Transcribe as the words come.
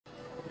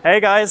Hey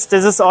guys,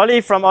 this is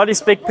Olli from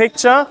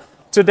OlisBigPicture.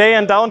 Today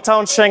in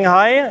downtown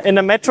Shanghai in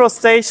a metro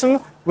station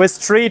with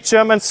 3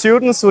 German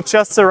students who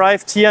just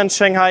arrived here in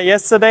Shanghai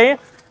yesterday.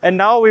 And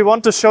now we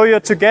want to show you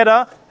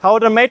together how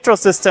the metro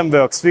system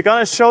works. We're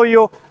going to show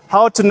you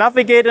how to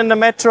navigate in the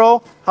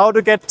metro, how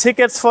to get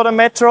tickets for the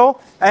metro,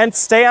 and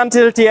stay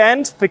until the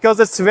end because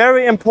it's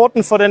very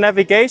important for the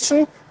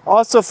navigation,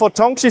 also for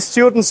Tongji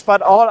students,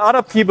 but all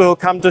other people who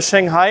come to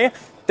Shanghai,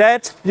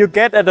 that you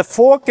get at a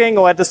forking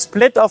or at a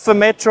split of a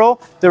metro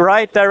the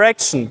right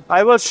direction.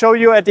 I will show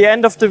you at the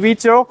end of the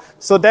video,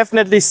 so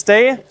definitely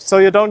stay so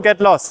you don't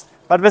get lost.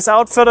 But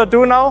without further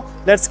ado now,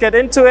 let's get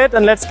into it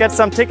and let's get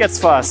some tickets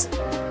for us.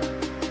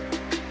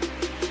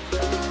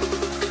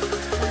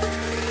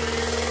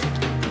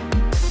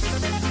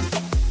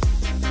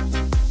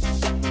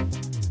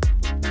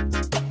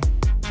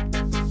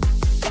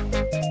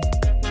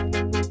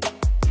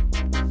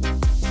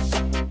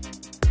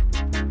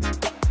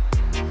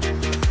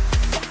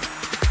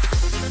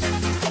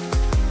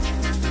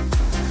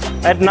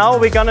 And now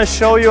we're gonna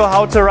show you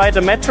how to ride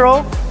a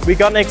metro. We're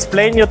gonna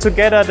explain you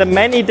together the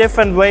many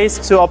different ways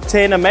to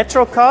obtain a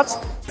metro card.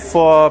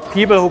 For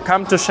people who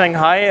come to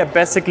Shanghai,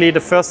 basically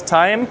the first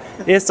time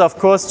is of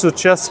course to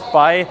just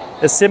buy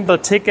a simple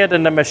ticket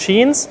in the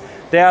machines.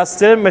 There are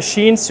still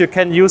machines you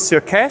can use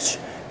your cash.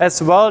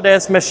 As well,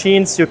 there's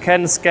machines you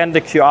can scan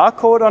the QR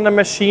code on the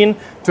machine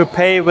to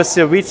pay with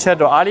your WeChat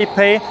or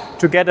Alipay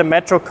to get a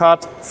metro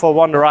card for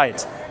one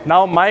ride.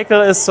 Now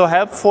Michael is so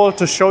helpful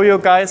to show you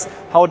guys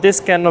how this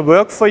can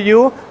work for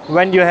you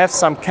when you have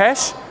some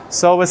cash.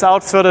 So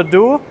without further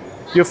ado,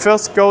 you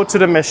first go to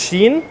the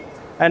machine,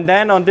 and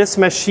then on this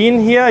machine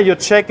here you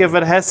check if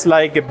it has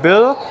like a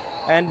bill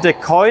and a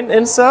coin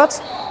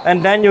insert,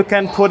 and then you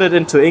can put it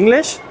into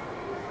English.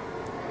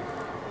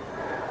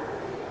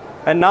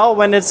 And now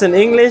when it's in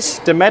English,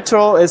 the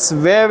metro is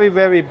very,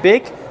 very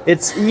big.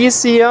 It's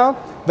easier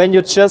when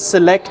you just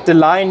select the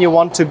line you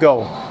want to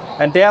go.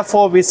 And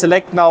therefore we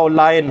select now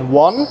line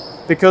 1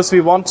 because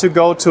we want to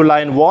go to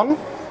line 1.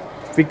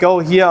 We go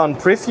here on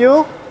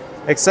preview.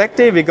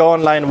 Exactly, we go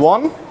on line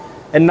 1.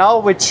 And now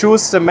we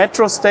choose the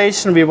metro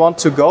station we want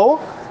to go,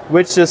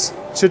 which is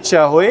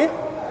Zhijiahui.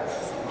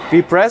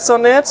 We press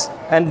on it,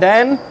 and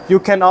then you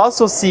can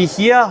also see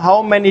here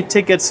how many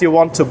tickets you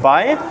want to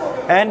buy,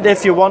 and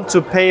if you want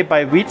to pay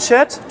by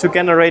WeChat to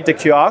generate the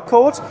QR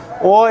code,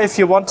 or if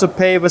you want to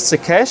pay with the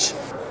cash.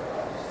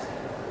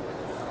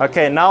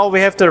 Okay, now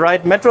we have the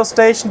right metro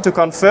station to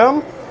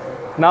confirm.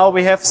 Now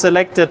we have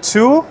selected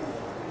 2,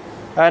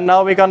 and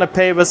now we're gonna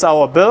pay with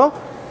our bill.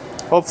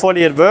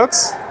 Hopefully it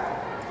works.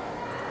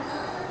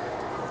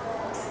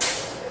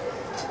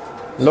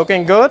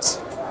 Looking good.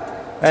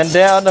 And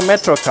there are the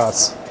metro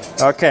cards.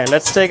 Okay,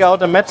 let's take out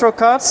the metro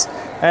cards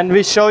and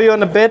we show you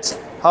in a bit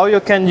how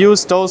you can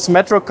use those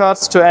metro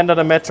cards to enter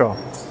the metro.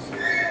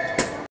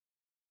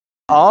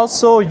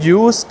 Also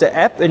use the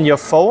app in your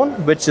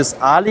phone, which is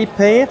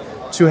Alipay,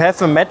 to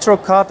have a metro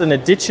card in a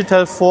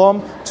digital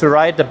form to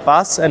ride the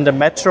bus and the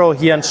metro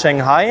here in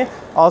Shanghai,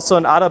 also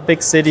in other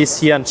big cities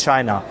here in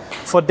China.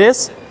 For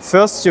this,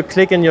 first you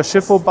click in your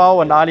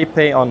Schifubao and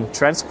Alipay on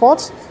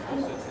transport.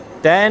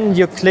 Then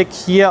you click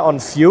here on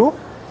view.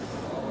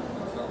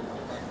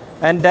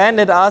 And then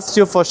it asks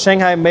you for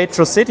Shanghai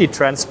Metro City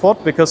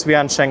Transport because we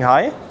are in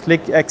Shanghai.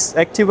 Click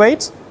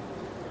activate.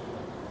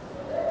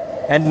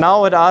 And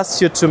now it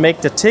asks you to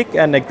make the tick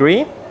and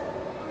agree.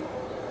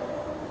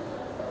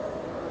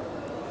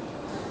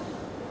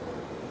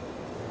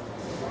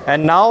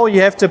 And now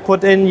you have to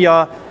put in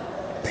your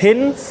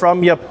PIN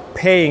from your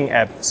paying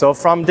app. So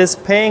from this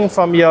paying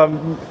from your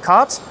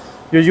card,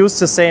 you use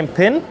the same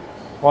PIN.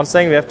 One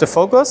second, we have to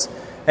focus.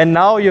 And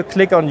now you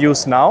click on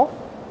use now.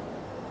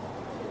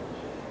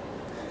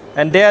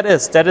 And there it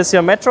is. That is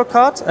your metro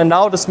card. And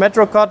now this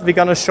metro card, we're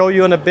going to show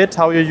you in a bit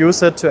how you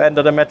use it to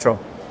enter the metro.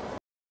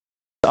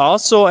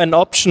 Also an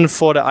option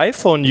for the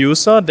iPhone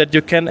user that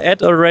you can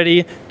add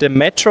already the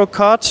metro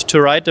card to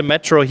ride the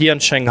metro here in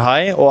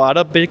Shanghai or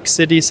other big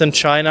cities in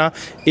China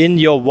in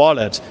your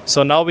wallet.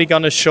 So now we're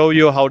going to show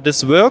you how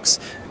this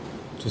works.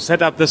 To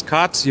set up this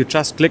card, you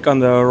just click on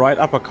the right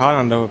upper card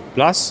on the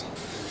plus,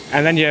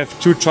 and then you have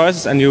 2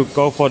 choices and you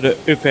go for the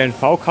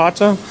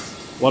ÖPNV-Karte.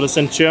 What is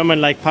in German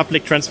like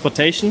public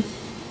transportation.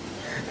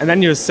 And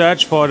then you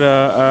search for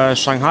the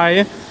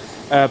Shanghai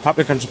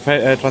public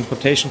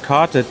transportation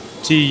card, the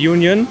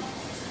T-Union,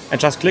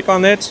 and just click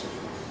on it.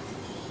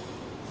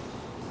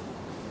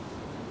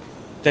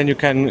 Then you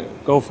can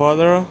go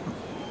further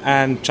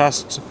and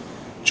just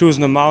choose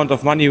an amount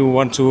of money you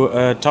want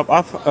to top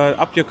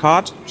up your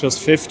card. Just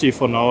 50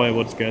 for now, I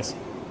would guess.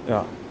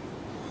 Yeah.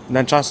 And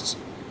then just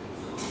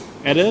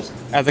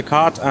add the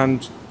card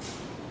and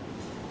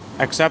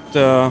accept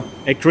the...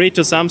 Agree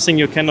to something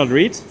you cannot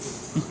read.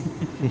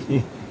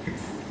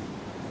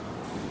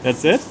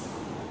 That's it.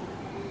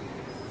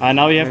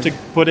 Now you have to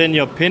put in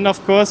your PIN,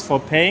 of course, for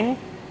paying.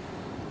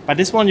 But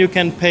this one you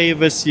can pay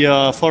with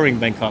your foreign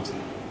bank card.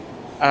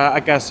 I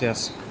guess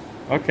yes.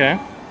 Okay.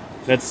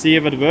 Let's see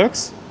if it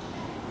works.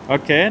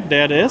 Okay,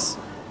 there it is.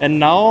 And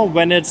now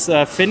when it's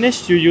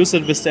finished, you use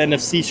it with the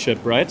NFC chip,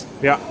 right?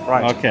 Yeah,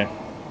 right. Okay.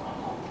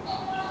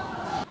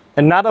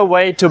 Another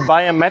way to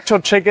buy a metro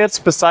tickets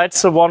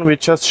besides the one we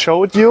just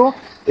showed you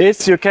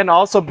is you can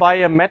also buy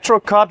a metro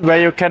card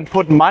where you can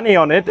put money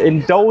on it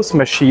in those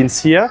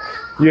machines here.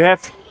 You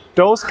have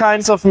those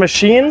kinds of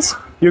machines,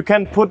 you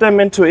can put them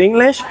into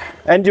English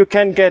and you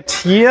can get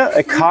here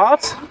a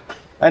card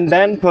and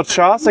then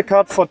purchase a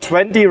card for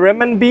 20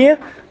 renminbi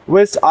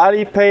with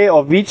Alipay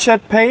or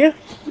WeChat Pay.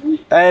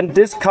 And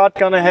this card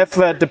gonna have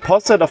a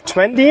deposit of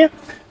 20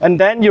 and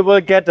then you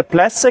will get a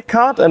plastic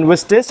card, and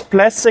with this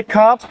plastic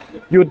card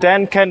you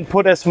then can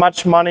put as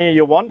much money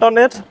you want on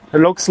it. It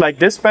looks like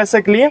this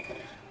basically.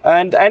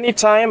 And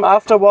anytime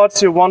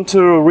afterwards you want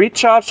to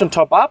recharge and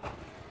top up,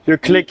 you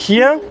click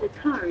here,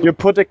 you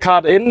put the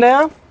card in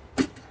there,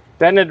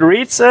 then it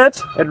reads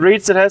it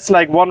has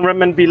like 1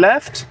 renminbi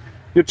left.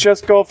 You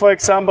just go, for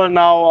example,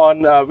 now on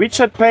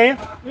WeChat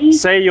Pay,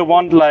 say you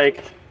want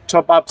like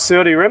top up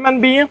 30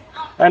 renminbi,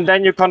 and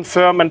then you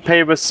confirm and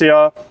pay with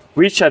your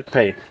WeChat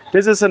Pay.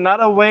 This is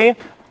another way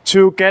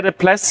to get a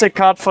plastic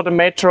card for the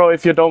metro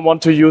if you don't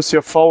want to use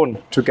your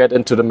phone to get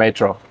into the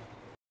metro.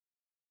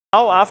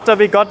 Now, after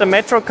we got the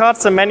metro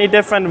cards in many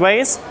different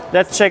ways,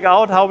 let's check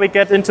out how we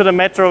get into the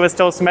metro with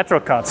those metro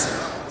cards.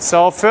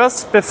 So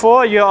first,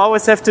 before, you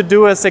always have to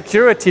do a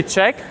security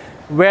check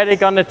where they're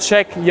gonna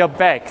check your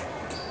bag.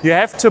 You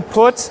have to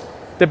put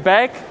the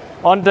bag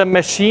on the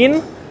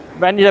machine.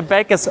 When the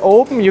bag is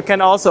open, you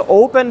can also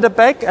open the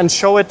bag and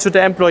show it to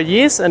the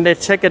employees and they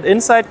check it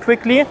inside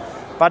quickly.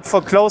 But for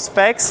closed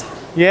bags,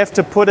 you have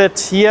to put it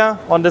here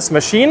on this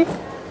machine.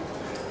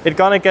 It's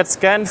gonna get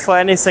scanned for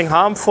anything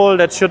harmful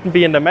that shouldn't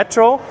be in the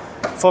metro.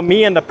 For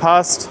me, in the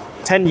past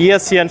 10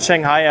 years here in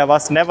Shanghai, I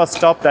was never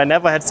stopped. I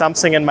never had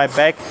something in my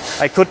bag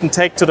I couldn't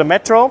take to the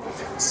metro.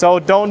 So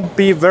don't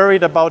be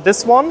worried about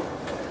this one.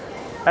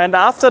 And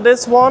after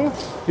this one,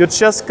 you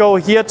just go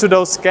here to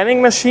those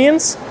scanning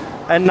machines.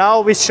 And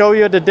now we show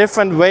you the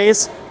different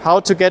ways how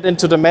to get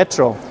into the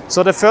metro.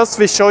 So the first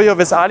we show you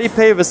with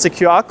Alipay with the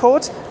QR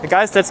code.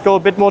 Guys, let's go a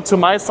bit more to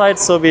my side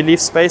so we leave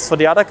space for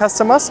the other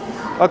customers.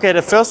 Okay,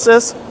 the first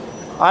is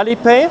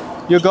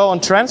Alipay. You go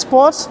on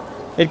transport,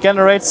 it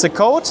generates the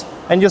code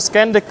and you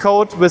scan the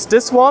code with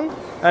this one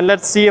and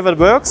let's see if it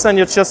works and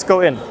you just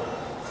go in.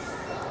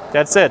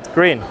 That's it,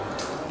 green.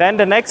 Then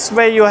the next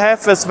way you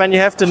have is when you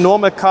have the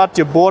normal card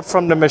you bought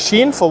from the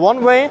machine for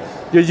one way,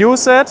 you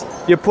use it,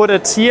 you put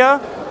it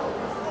here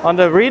on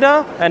the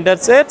reader and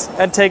that's it,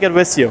 and take it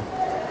with you.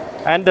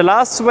 And the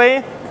last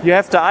way, you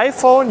have the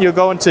iPhone, you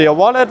go into your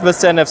wallet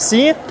with the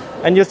NFC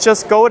and you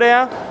just go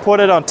there, put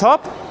it on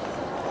top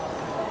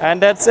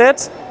and that's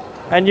it,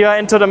 and you are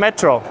into the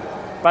metro.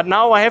 But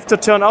now I have to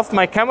turn off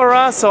my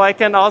camera so I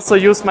can also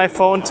use my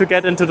phone to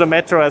get into the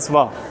metro as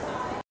well.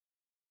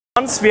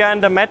 Once we are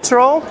in the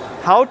metro,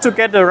 how to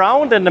get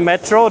around in the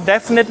metro,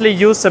 definitely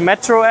use the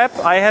metro app.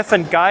 I have a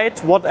guide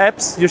what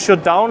apps you should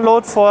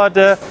download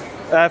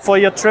for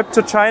your trip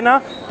to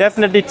China.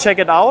 Definitely check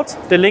it out.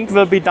 The link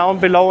will be down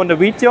below in the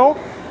video.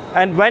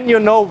 And when you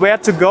know where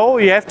to go,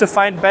 you have to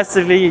find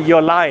basically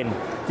your line.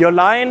 Your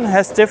line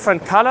has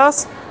different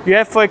colors. You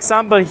have, for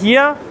example,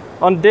 here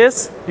on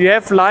this, you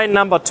have line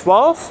number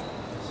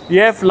 12.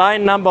 You have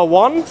line number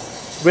 1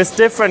 with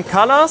different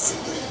colors.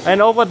 And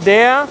over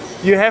there,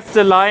 you have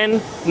the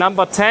line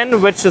number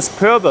 10, which is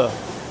purple.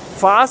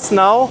 For us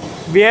now,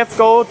 we have to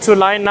go to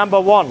line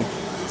number 1.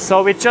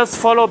 So we just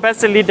follow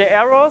basically the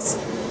arrows.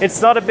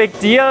 It's not a big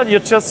deal, you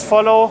just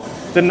follow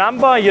the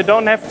number, you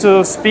don't have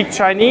to speak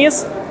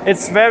Chinese.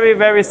 It's very,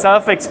 very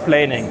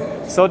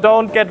self-explaining. So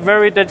don't get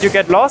worried that you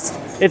get lost.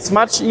 It's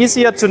much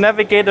easier to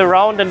navigate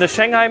around in the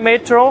Shanghai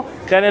Metro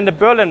than in the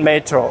Berlin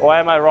Metro, or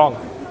am I wrong?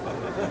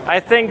 I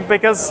think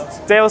because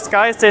those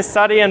guys, they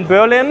study in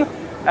Berlin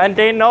and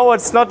they know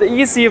it's not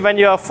easy when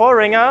you're a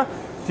foreigner,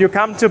 you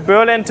come to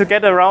Berlin to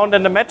get around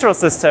in the metro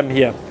system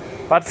here.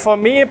 But for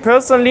me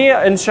personally,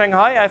 in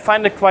Shanghai, I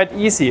find it quite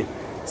easy.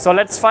 So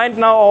let's find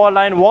now our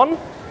line 1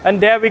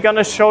 and there we're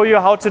gonna show you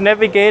how to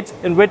navigate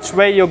in which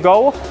way you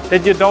go,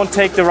 that you don't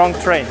take the wrong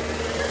train.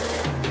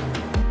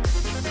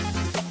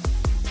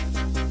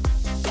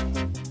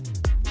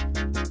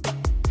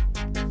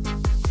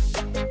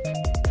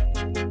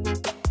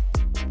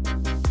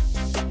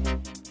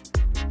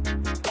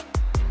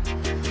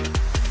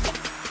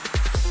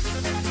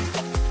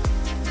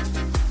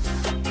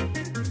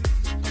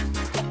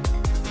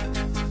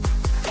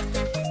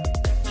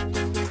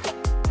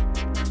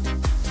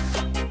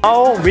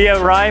 Now we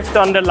arrived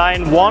on the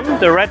line 1,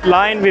 the red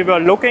line we were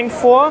looking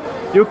for.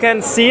 You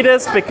can see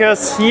this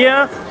because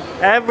here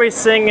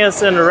everything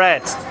is in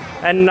red.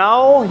 And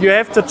now you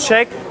have to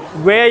check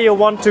where you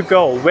want to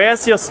go.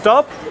 Where's your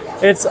stop?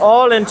 It's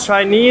all in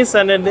Chinese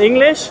and in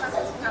English.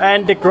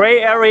 And the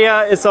gray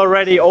area is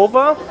already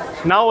over.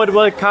 Now it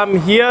will come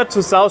here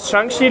to South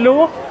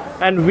Shangshilu.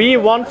 And we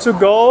want to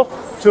go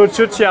to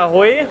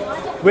Zhujiahui.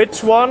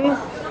 Which one?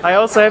 I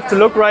also have to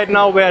look right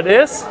now where it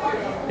is.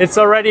 It's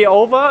already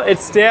over.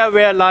 It's there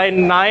where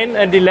line 9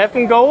 and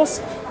 11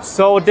 goes.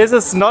 So this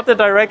is not the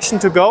direction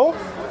to go.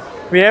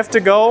 We have to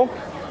go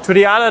to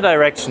the other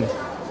direction.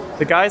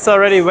 The guys are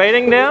already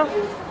waiting there.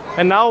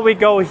 And now we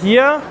go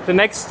here. The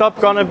next stop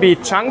gonna be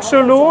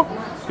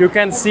Changshulu. You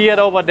can see it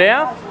over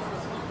there.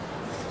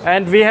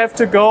 And we have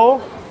to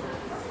go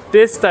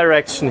this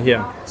direction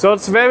here. So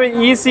it's very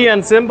easy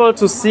and simple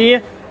to see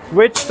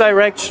which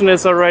direction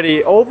is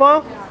already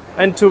over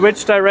and to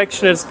which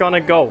direction it's gonna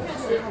go.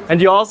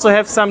 And you also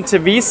have some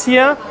TVs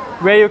here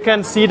where you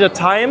can see the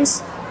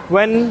times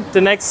when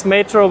the next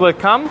metro will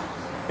come.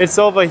 It's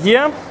over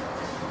here.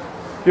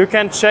 You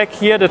can check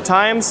here the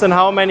times and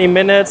how many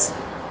minutes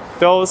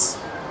those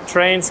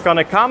trains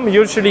gonna come.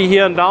 Usually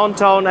here in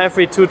downtown,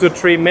 every 2 to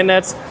 3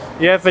 minutes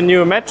you have a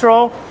new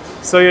metro,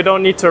 so you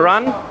don't need to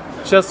run.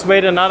 Just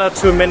wait another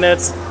 2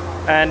 minutes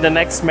and the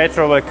next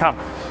metro will come.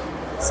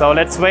 So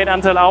let's wait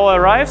until our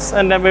arrives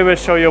and then we will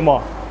show you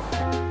more.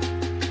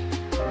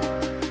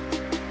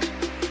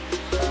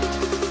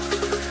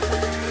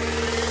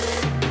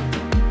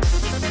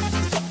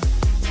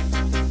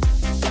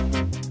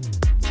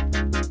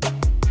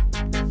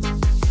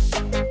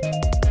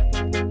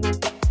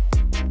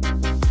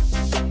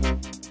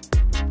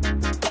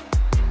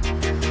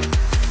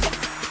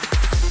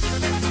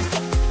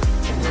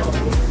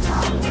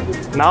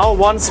 Now,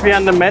 once we are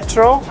in the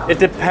metro, it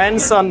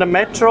depends on the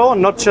metro,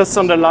 not just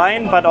on the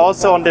line, but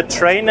also on the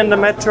train in the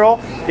metro.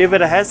 If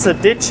it has a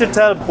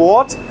digital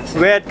board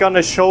where it's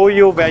gonna show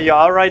you where you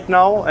are right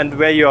now and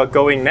where you are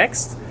going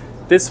next.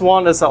 This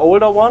one is an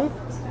older one.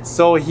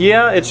 So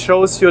here it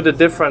shows you the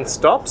different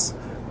stops,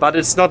 but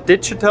it's not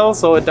digital,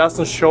 so it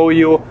doesn't show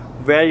you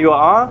where you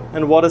are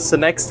and what is the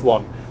next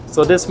one.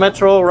 So this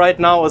metro right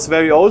now is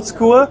very old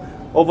school.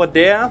 Over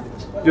there,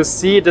 you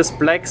see this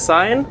black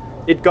sign.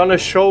 It's gonna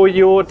show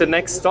you the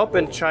next stop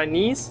in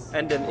Chinese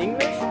and in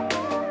English.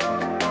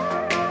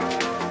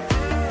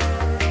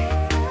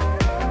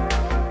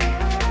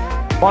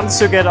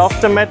 Once you get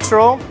off the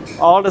metro,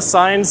 all the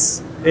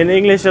signs in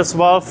English as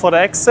well for the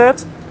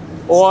exit.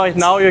 Or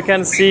now you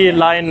can see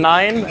line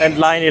 9 and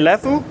line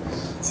 11.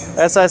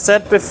 As I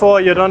said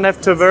before, you don't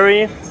have to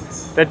worry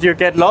that you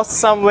get lost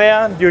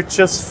somewhere. You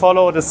just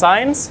follow the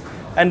signs.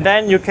 And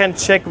then you can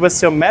check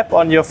with your map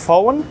on your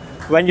phone.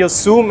 When you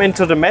zoom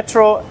into the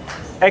metro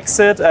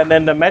exit and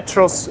then the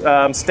metro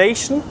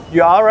station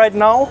you are right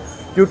now,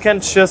 you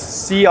can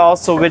just see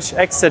also which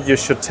exit you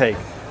should take.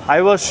 I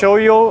will show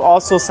you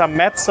also some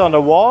maps on the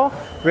wall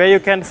where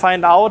you can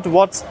find out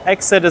what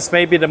exit is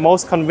maybe the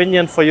most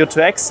convenient for you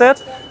to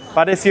exit.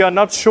 But if you are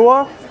not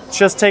sure,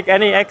 just take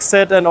any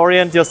exit and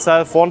orient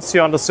yourself once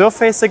you're on the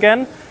surface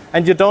again.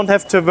 And you don't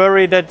have to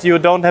worry that you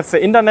don't have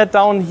the internet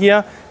down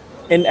here.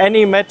 In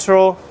any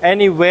metro,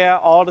 anywhere,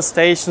 all the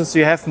stations,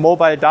 you have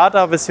mobile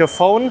data with your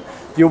phone.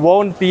 You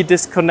won't be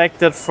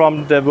disconnected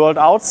from the world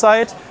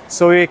outside,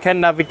 so you can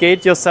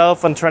navigate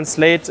yourself and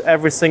translate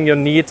everything you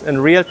need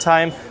in real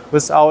time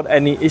without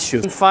any issues.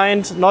 You can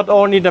find not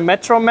only the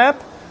metro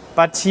map,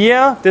 but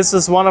here, this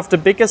is one of the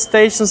biggest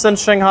stations in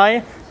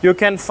Shanghai, you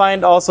can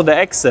find also the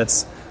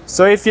exits.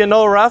 So if you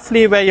know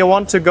roughly where you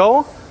want to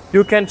go,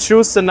 you can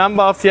choose the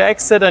number of your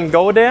exit and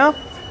go there.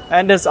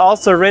 And it's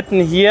also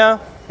written here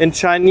in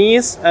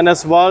Chinese and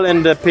as well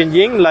in the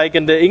pinyin, like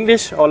in the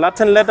English or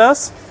Latin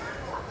letters.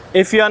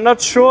 If you are not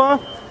sure,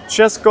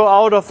 just go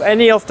out of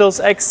any of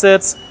those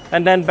exits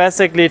and then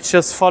basically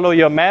just follow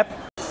your map.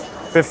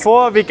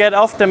 Before we get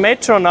off the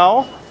metro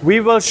now,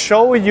 we will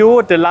show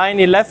you the line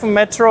 11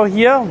 metro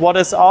here, what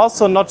is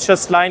also not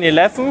just line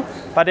 11,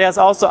 but there's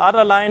also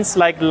other lines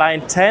like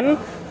line 10,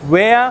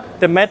 where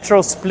the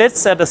metro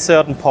splits at a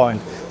certain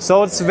point.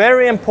 So it's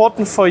very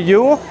important for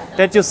you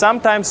that you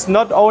sometimes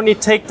not only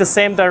take the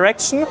same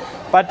direction,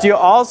 but you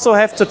also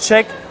have to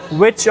check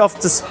which of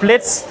the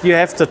splits you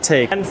have to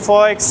take. And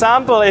for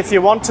example, if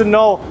you want to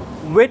know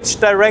which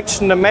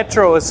direction the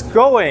metro is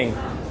going,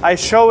 I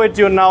show it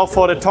you now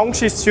for the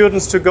Tongji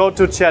students to go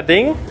to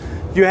Jiading.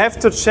 You have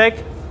to check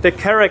the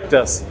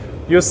characters.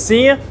 You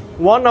see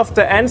one of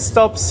the end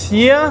stops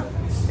here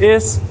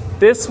is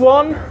this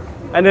one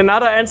and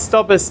another end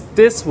stop is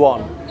this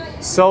one.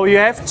 So you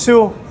have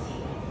to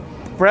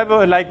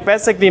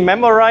basically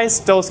memorize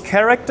those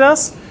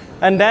characters,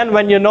 and then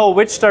when you know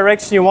which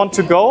direction you want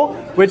to go,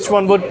 which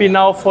one would be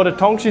now for the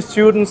Tongji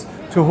students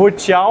to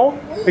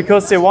Huqiao,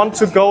 because they want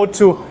to go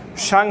to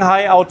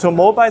Shanghai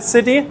Automobile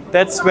City,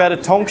 that's where the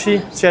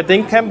Tongji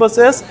Jiading campus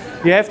is,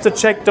 you have to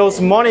check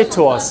those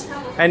monitors.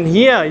 And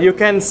here you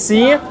can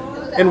see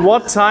in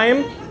what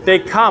time they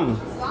come.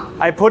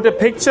 I put a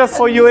picture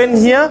for you in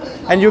here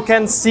and you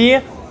can see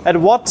at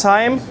what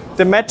time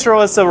the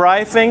metro is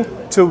arriving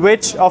to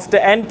which of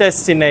the end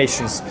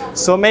destinations.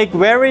 So make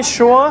very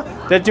sure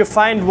that you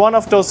find one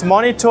of those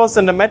monitors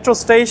in the metro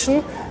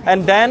station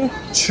and then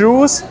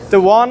choose the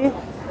one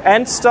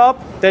end stop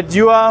that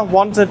you are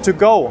wanted to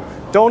go.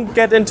 Don't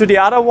get into the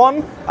other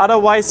one,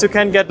 otherwise you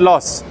can get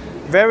lost.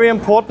 Very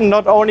important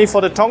not only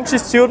for the Tongji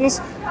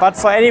students, but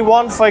for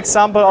anyone, for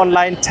example, on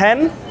line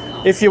 10.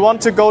 If you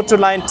want to go to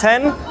line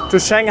 10 to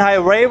Shanghai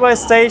Railway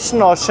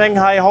Station or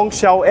Shanghai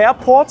Hongqiao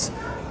Airport,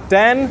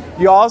 then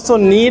you also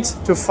need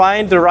to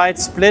find the right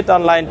split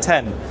on line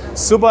 10.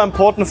 Super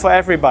important for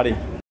everybody.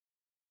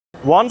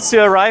 Once you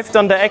arrived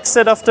on the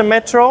exit of the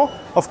metro,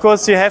 of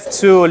course you have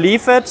to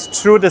leave it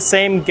through the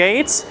same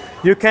gates.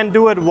 You can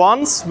do it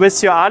once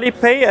with your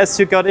Alipay as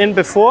you got in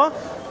before.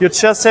 You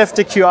just have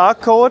the QR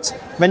code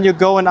when you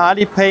go in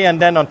Alipay and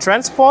then on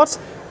transport.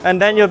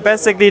 And then you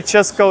basically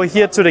just go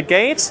here to the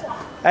gate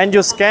and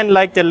you scan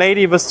like the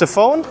lady with the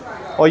phone,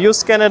 or you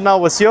scan it now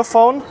with your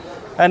phone,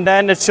 and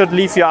then it should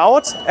leave you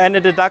out and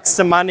it deducts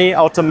the money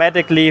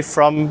automatically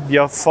from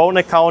your phone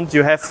account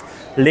you have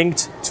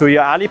linked to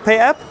your Alipay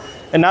app.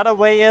 Another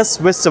way is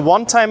with the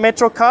one-time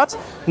Metro card.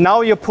 Now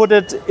you put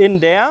it in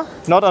there,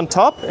 not on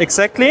top,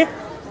 exactly,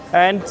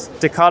 and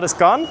the card is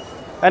gone.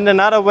 And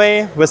another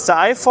way with the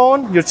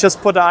iPhone, you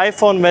just put the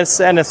iPhone with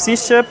the NFC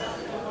chip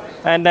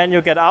and then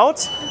you get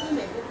out.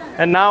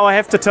 And now I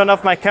have to turn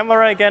off my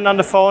camera again on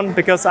the phone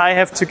because I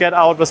have to get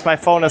out with my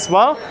phone as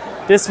well.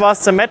 This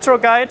was the Metro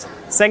guide.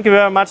 Thank you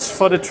very much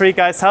for the 3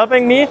 guys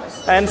helping me,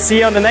 and see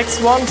you on the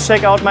next one.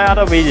 Check out my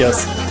other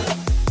videos.